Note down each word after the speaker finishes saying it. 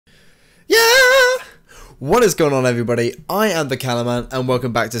What is going on, everybody? I am the Calaman and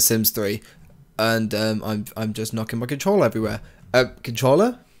welcome back to Sims 3. And I'm just knocking my controller everywhere.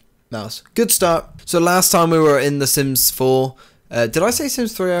 Controller? Mouse. Good start. So last time we were in the Sims 4. Did I say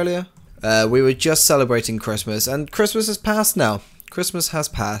Sims 3 earlier? We were just celebrating Christmas, and Christmas has passed now. Christmas has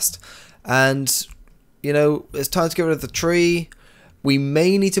passed. And, you know, it's time to get rid of the tree. We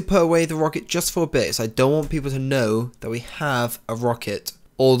may need to put away the rocket just for a bit, so I don't want people to know that we have a rocket.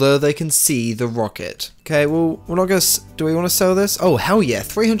 Although they can see the rocket. Okay, well, we're not gonna... Do we want to sell this? Oh, hell yeah,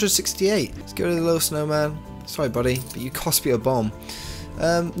 368. Let's get rid of the little snowman. Sorry, buddy, but you cost me a bomb.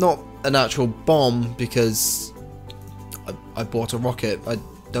 Not an actual bomb, because I bought a rocket. I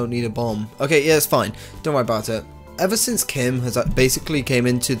don't need a bomb. Okay, yeah, it's fine. Don't worry about it. Ever since Kim has basically came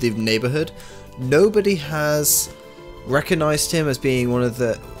into the neighborhood, nobody has recognized him as being one of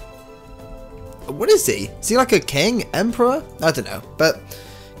the... What is he? Is he like a king? Emperor? I don't know. But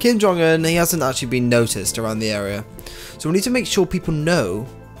Kim Jong-un, he hasn't actually been noticed around the area. So we need to make sure people know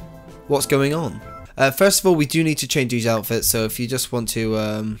what's going on. First of all, we do need to change these outfits. So if you just want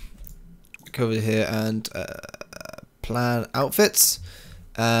to go over here and plan outfits.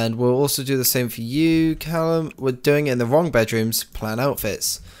 And we'll also do the same for you, Callum. We're doing it in the wrong bedrooms. Plan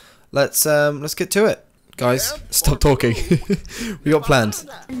outfits. Let's get to it. Guys, stop talking. We got plans.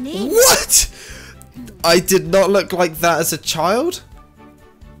 What? I did not look like that as a child?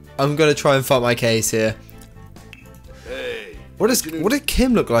 I'm gonna try and fight my case here. What did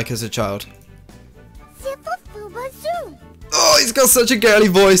Kim look like as a child? Oh, he's got such a girly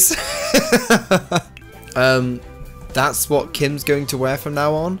voice. That's what Kim's going to wear from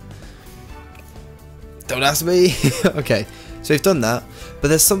now on. Don't ask me. Okay, so we've done that, but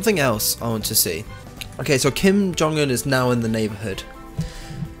there's something else I want to see. Okay, so Kim Jong-un is now in the neighborhood.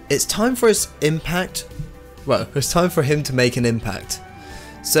 It's time for his impact. Well, it's time for him to make an impact.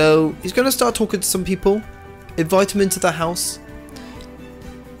 So he's going to start talking to some people, invite them into the house.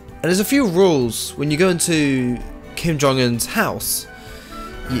 And there's a few rules when you go into Kim Jong-un's house.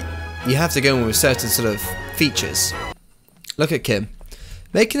 You have to go in with certain sort of features. Look at Kim,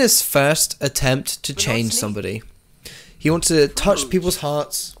 making his first attempt to change somebody. He wants to touch people's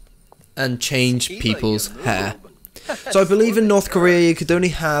hearts and change people's hair. So I believe in North Korea you could only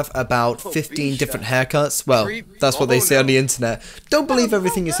have about 15 different haircuts. Well, that's what they say on the internet. Don't believe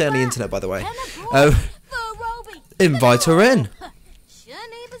everything you say on the internet, by the way. Invite her in.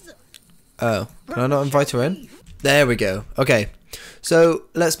 Oh, can I not invite her in? There we go. Okay, so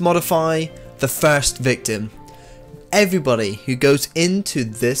let's modify the first victim. Everybody who goes into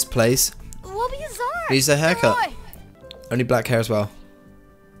this place needs a haircut. Only black hair as well.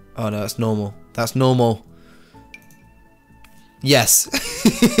 Oh no, that's normal. That's normal. Yes.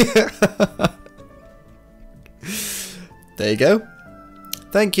 There you go.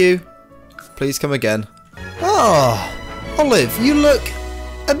 Thank you. Please come again. Oh, Olive, you look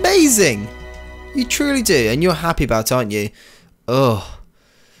amazing. You truly do, and you're happy about it, aren't you? Oh,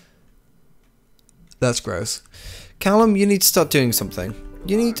 that's gross. Callum, you need to start doing something.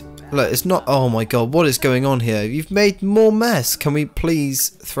 You need... Look, it's not... Oh my god, what is going on here? You've made more mess. Can we please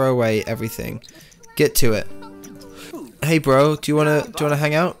throw away everything? Get to it. Hey bro, do you wanna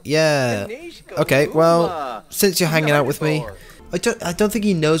hang out? Yeah. Okay, well, since you're hanging out with me, I don't think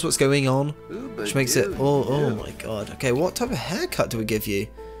he knows what's going on, which makes it... Oh my god. Okay, what type of haircut do we give you?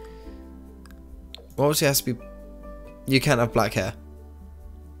 Well, obviously it has to be... You can't have black hair.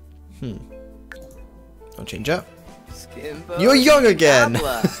 I'll change up. You're young again!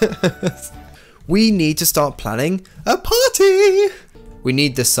 We need to start planning a party! We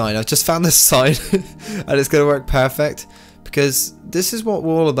need this sign. I've just found this sign and it's going to work perfect because this is what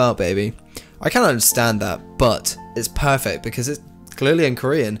we're all about, baby. I can't understand that, but it's perfect because it's clearly in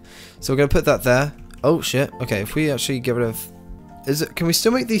Korean. So we're going to put that there. Oh shit. Okay, if we actually get rid of... Can we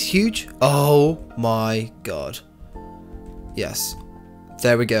still make these huge? Oh my god. Yes.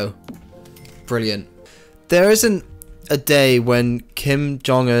 There we go. Brilliant. There isn't a day when Kim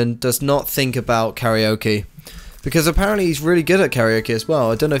Jong-un does not think about karaoke, because apparently he's really good at karaoke as well.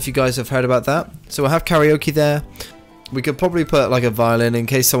 I don't know if you guys have heard about that. So we'll have karaoke there. We could probably put like a violin in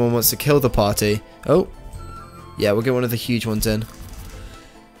case someone wants to kill the party. Oh yeah, we'll get one of the huge ones in,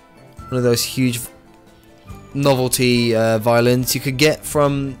 one of those huge novelty violins you could get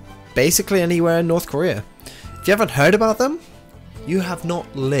from basically anywhere in North Korea. If you haven't heard about them, you have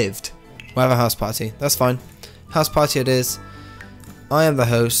not lived. We'll have a house party. That's fine. House party it is. I am the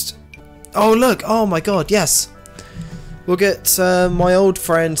host. Oh look! Oh my god! Yes. We'll get my old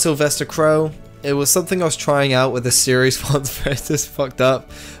friend Sylvester Crow. It was something I was trying out with a series once, but it's just fucked up.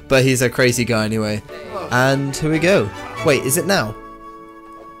 But he's a crazy guy anyway. And here we go. Wait, is it now?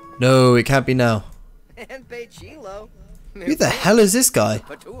 No, it can't be now. Who the hell is this guy?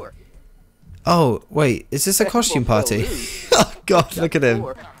 Oh, wait, is this a costume party? Oh god, look at him.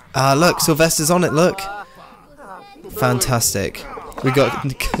 Ah, look, Sylvester's on it, look. Fantastic. We got...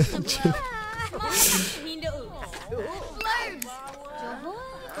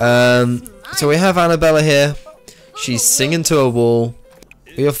 So we have Annabella here. She's singing to a wall.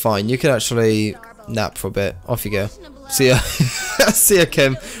 You're fine, you can actually nap for a bit. Off you go. See ya. See ya,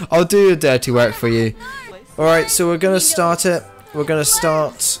 Kim. I'll do your dirty work for you. Alright, so we're gonna start it. We're gonna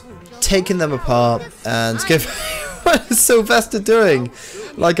start taking them apart and give... What is Sylvester doing?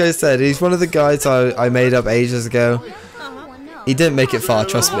 Like I said, he's one of the guys I made up ages ago. He didn't make it far,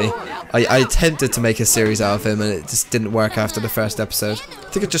 trust me. I attempted to make a series out of him and it just didn't work after the first episode. I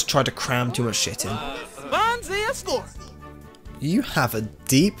think I just tried to cram too much shit in. You have a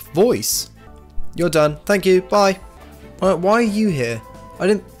deep voice. You're done. Thank you. Bye. Why are you here? I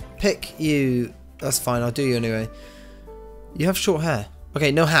didn't pick you. That's fine. I'll do you anyway. You have short hair.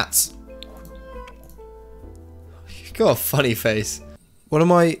 Okay, no hats. You've got a funny face. What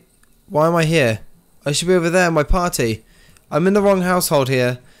am I... Why am I here? I should be over there in my party. I'm in the wrong household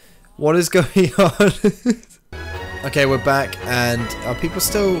here. What is going on? Okay, we're back and are people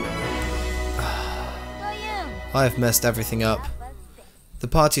still... I have messed everything up. The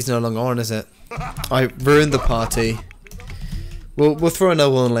party's no longer on, is it? I ruined the party. We'll throw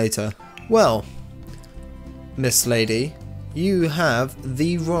another one later. Well, Miss Lady, you have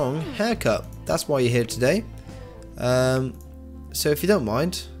the wrong haircut. That's why you're here today. So if you don't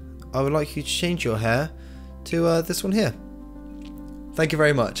mind, I would like you to change your hair to this one here. Thank you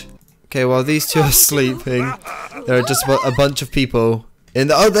very much. Okay, while these two are sleeping, there are just a bunch of people in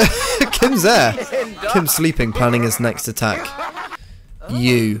the... Oh, there, Kim's there. Kim's sleeping, planning his next attack.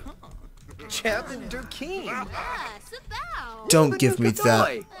 You. Don't give me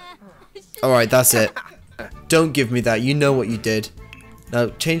that. Alright, that's it. Don't give me that. You know what you did. Now,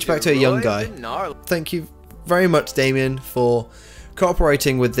 change back to a young guy. Thank you very much, Damien, for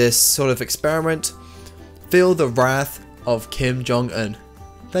cooperating with this sort of experiment. Feel the wrath of Kim Jong-un.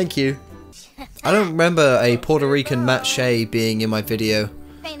 Thank you. I don't remember a Puerto Rican Matt Shea being in my video.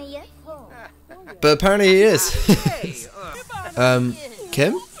 But apparently he is.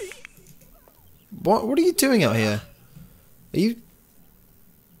 Kim? What are you doing out here? Are you...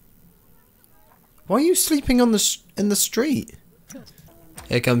 Why are you sleeping on in the street?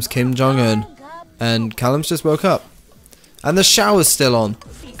 Here comes Kim Jong-un. And Callum's just woke up. And the shower's still on.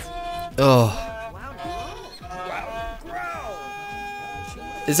 Oh.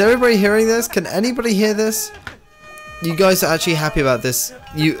 Is everybody hearing this? Can anybody hear this? You guys are actually happy about this.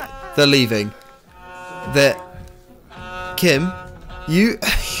 They're leaving. Kim, you...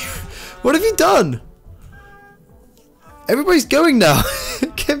 What have you done? Everybody's going now.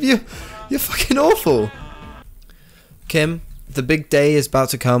 Kim, you're fucking awful. Kim, the big day is about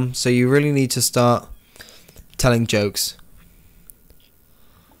to come, so you really need to start telling jokes.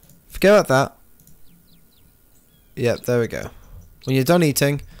 Forget about that. Yep, there we go. When you're done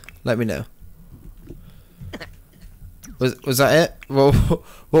eating, let me know. Was that it? Well,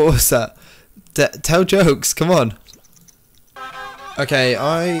 what was that? Tell jokes, come on. Okay,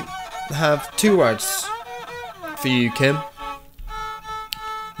 I have 2 words for you, Kim.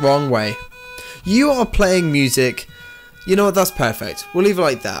 Wrong way. You are playing music. You know what? That's perfect. We'll leave it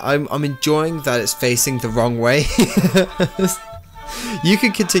like that. I'm enjoying that it's facing the wrong way. You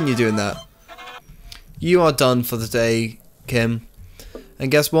can continue doing that. You are done for the day, Kim. And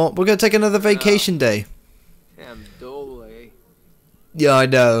guess what? We're going to take another vacation day. Yeah, I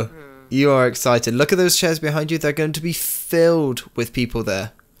know. You are excited. Look at those chairs behind you. They're going to be filled with people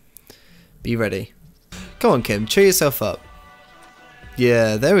there. Be ready. Come on, Kim. Cheer yourself up.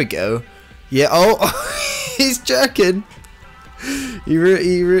 Yeah, there we go. Yeah. Oh, he's jerking.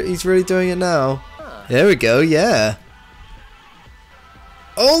 He's really doing it now. There we go. Yeah.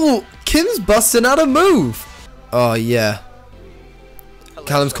 Oh, Kim's busting out a move. Oh, yeah.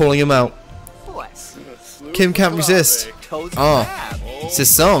 Callum's calling him out. Kim can't resist. Oh, it's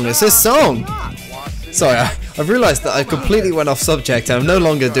his song. It's his song. Sorry, I've realised that I completely went off subject and I'm no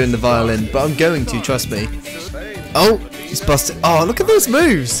longer doing the violin, but I'm going to, trust me. Oh, he's busted. Oh, look at those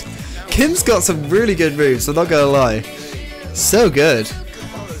moves. Kim's got some really good moves, I'm not going to lie. So good.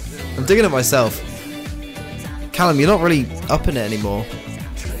 I'm digging it myself. Callum, you're not really up in it anymore.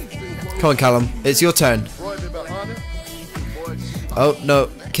 Come on, Callum. It's your turn. Oh, no.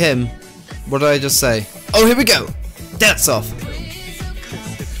 Kim. What did I just say? Oh, here we go. Dance off.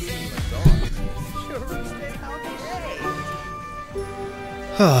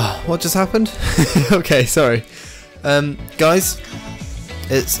 What just happened? Okay, sorry. Guys,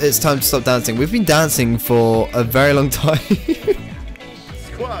 It's time to stop dancing. We've been dancing for a very long time.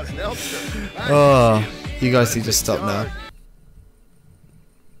 Oh, you guys need to stop now.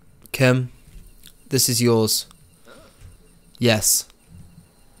 Kim, this is yours. Yes.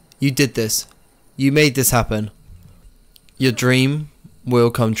 You did this. You made this happen. Your dream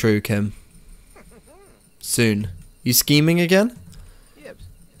will come true, Kim. Soon. You scheming again?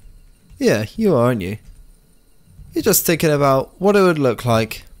 Yeah, you are, aren't you? You're just thinking about what it would look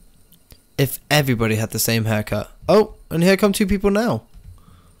like if everybody had the same haircut. Oh, and here come two people now.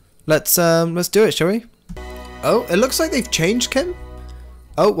 Let's do it, shall we? Oh, it looks like they've changed, Kim.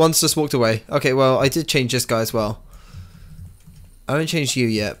 Oh, one's just walked away. Okay, well, I did change this guy as well. I haven't changed you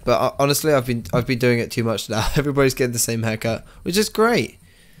yet, but honestly, I've been doing it too much now. Everybody's getting the same haircut, which is great.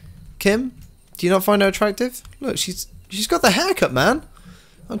 Kim, do you not find her attractive? Look, she's got the haircut, man.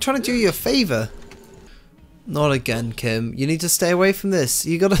 I'm trying to do you a favor. Not again, Kim. You need to stay away from this.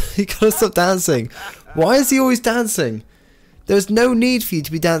 You gotta stop dancing. Why is he always dancing? There's no need for you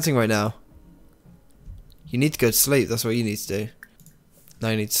to be dancing right now. You need to go to sleep. That's what you need to do. Now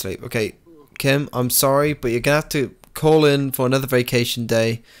you need to sleep. Okay, Kim, I'm sorry, but you're gonna have to call in for another vacation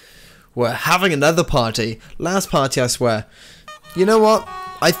day. We're having another party. Last party, I swear. You know what?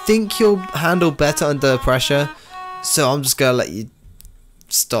 I think you'll handle better under pressure, so I'm just gonna let you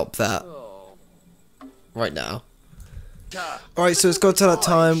stop that right now. Alright, so it's got to that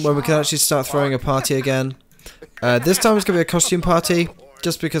time when we can actually start throwing a party again. This time it's gonna be a costume party,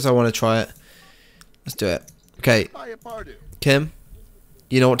 just because I want to try it. Let's do it. Okay, Kim,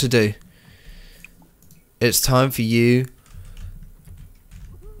 you know what to do. It's time for you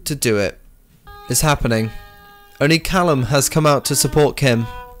to do it. It's happening. Only Callum has come out to support Kim.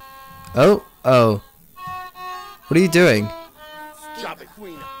 Oh. What are you doing?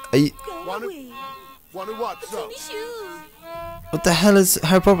 Are you... What the hell is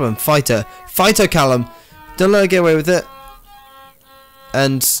her problem? Fight her, Callum. Don't let her get away with it.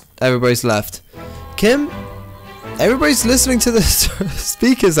 And everybody's left. Kim, everybody's listening to the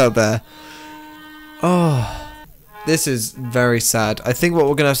speakers out there. Oh, this is very sad. I think what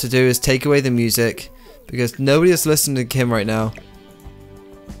we're going to have to do is take away the music, because nobody is listening to Kim right now.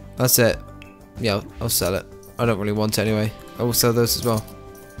 That's it. Yeah, I'll sell it. I don't really want it anyway. I will sell those as well.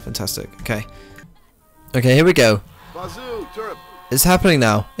 Fantastic. Okay. Okay, here we go. It's happening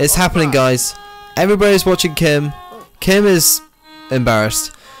now. It's happening, guys. Everybody's watching Kim. Kim is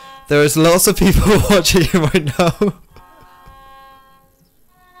embarrassed. There is lots of people watching him right now.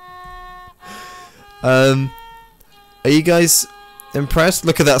 Are you guys impressed?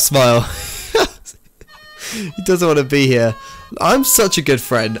 Look at that smile. He doesn't want to be here. I'm such a good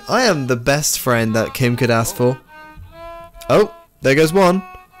friend. I am the best friend that Kim could ask for. Oh, there goes one.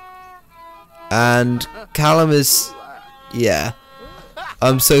 And Callum is... yeah.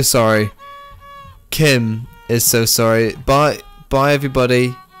 I'm so sorry. Kim is so sorry. Bye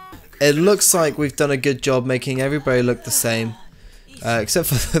everybody. It looks like we've done a good job making everybody look the same. Except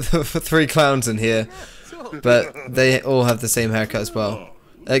for three clowns in here. But they all have the same haircut as well.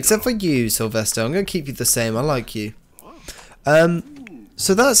 Except for you, Sylvester. I'm going to keep you the same. I like you.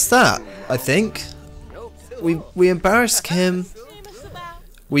 So that's that, I think. We embarrassed Kim.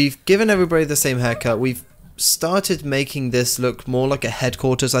 We've given everybody the same haircut. We've started making this look more like a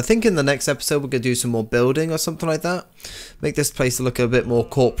headquarters. I think in the next episode we're going to do some more building or something like that. Make this place look a bit more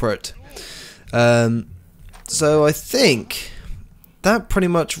corporate. So I think that pretty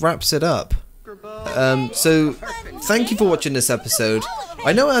much wraps it up. So thank you for watching this episode.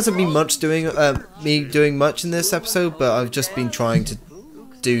 I know it hasn't been much me doing much in this episode, but I've just been trying to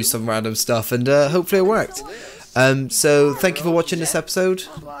do some random stuff, and hopefully it worked. So thank you for watching this episode.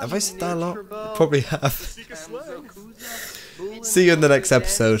 Have I said that a lot? Probably have. See you in the next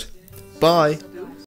episode. Bye.